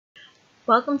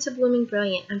Welcome to Blooming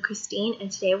Brilliant. I'm Christine,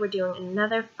 and today we're doing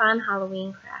another fun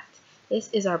Halloween craft. This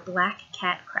is our black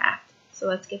cat craft, so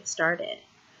let's get started.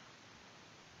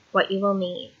 What you will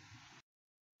need: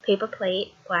 paper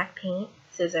plate, black paint,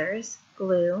 scissors,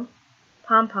 glue,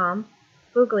 pom-pom,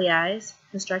 googly eyes,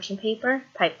 construction paper,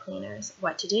 pipe cleaners.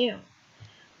 What to do?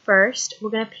 First,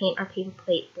 we're going to paint our paper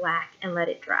plate black and let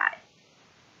it dry.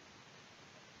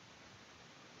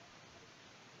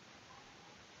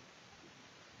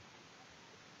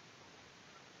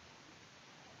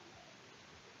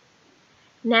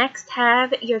 Next,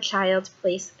 have your child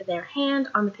place their hand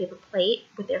on the paper plate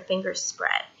with their fingers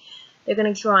spread. They're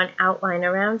going to draw an outline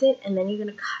around it, and then you're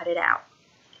going to cut it out.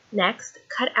 Next,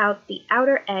 cut out the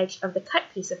outer edge of the cut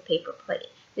piece of paper plate.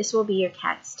 This will be your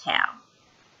cat's tail.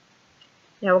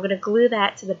 Now we're going to glue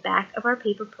that to the back of our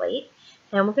paper plate,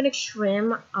 and we're going to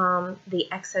trim the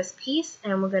excess piece,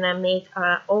 and we're going to make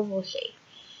an oval shape.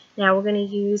 Now we're going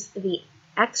to use the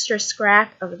extra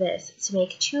scrap of this to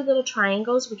make two little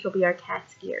triangles, which will be our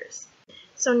cat's ears.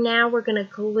 So now we're going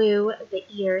to glue the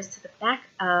ears to the back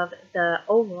of the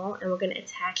oval, and we're going to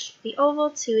attach the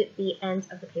oval to the ends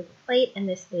of the paper plate, and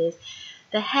this is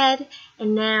the head.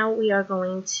 And now we are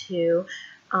going to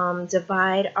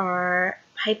divide our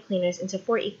pipe cleaners into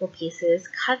 4 equal pieces,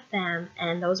 cut them,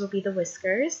 and those will be the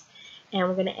whiskers. And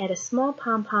we're going to add a small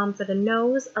pom-pom for the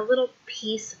nose, a little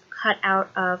piece cut out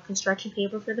of construction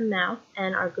paper for the mouth,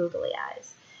 and our googly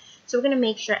eyes. So we're going to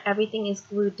make sure everything is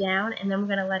glued down, and then we're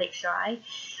going to let it dry.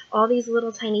 All these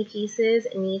little tiny pieces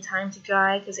need time to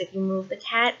dry, because if you move the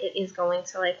cat, it is going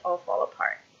to all fall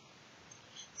apart.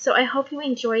 So I hope you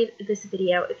enjoyed this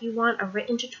video. If you want a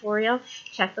written tutorial,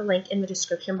 check the link in the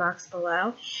description box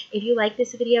below. If you like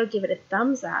this video, give it a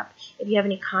thumbs up. If you have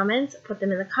any comments, put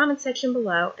them in the comment section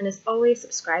below. And as always,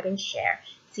 subscribe and share.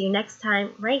 See you next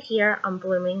time right here on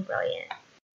Blooming Brilliant.